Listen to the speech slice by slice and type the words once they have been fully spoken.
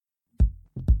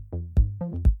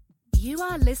You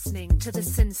are listening to the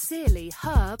Sincerely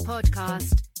Her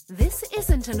podcast. This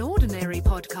isn't an ordinary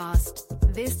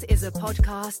podcast. This is a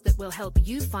podcast that will help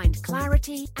you find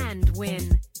clarity and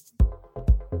win.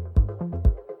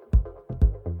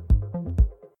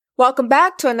 Welcome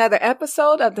back to another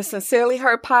episode of the Sincerely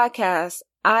Her podcast.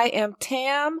 I am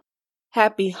Tam.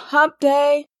 Happy Hump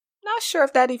Day. Not sure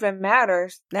if that even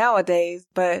matters nowadays,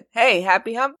 but hey,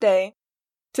 happy Hump Day.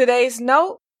 Today's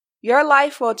note: your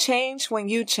life will change when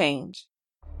you change.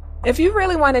 If you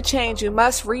really want to change, you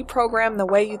must reprogram the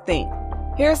way you think.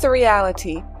 Here's the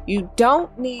reality. You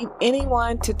don't need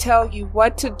anyone to tell you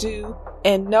what to do,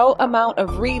 and no amount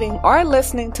of reading or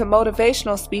listening to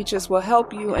motivational speeches will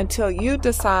help you until you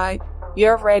decide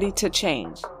you're ready to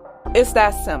change. It's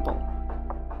that simple.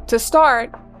 To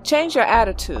start, change your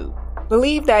attitude.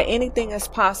 Believe that anything is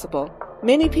possible.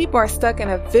 Many people are stuck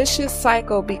in a vicious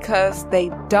cycle because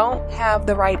they don't have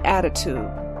the right attitude.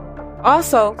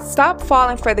 Also, stop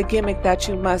falling for the gimmick that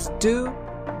you must do,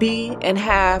 be, and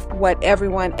have what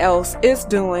everyone else is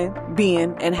doing,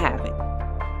 being, and having.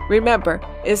 Remember,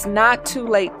 it's not too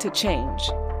late to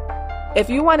change. If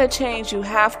you want to change, you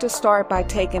have to start by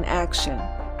taking action.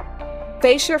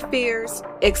 Face your fears,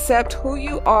 accept who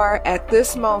you are at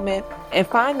this moment, and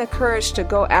find the courage to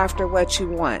go after what you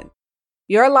want.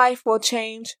 Your life will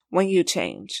change when you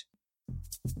change.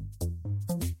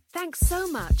 Thanks so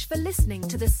much for listening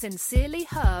to the Sincerely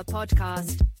Her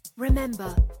podcast.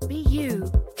 Remember, be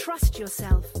you, trust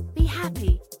yourself, be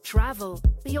happy, travel,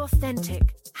 be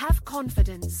authentic, have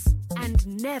confidence, and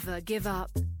never give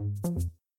up.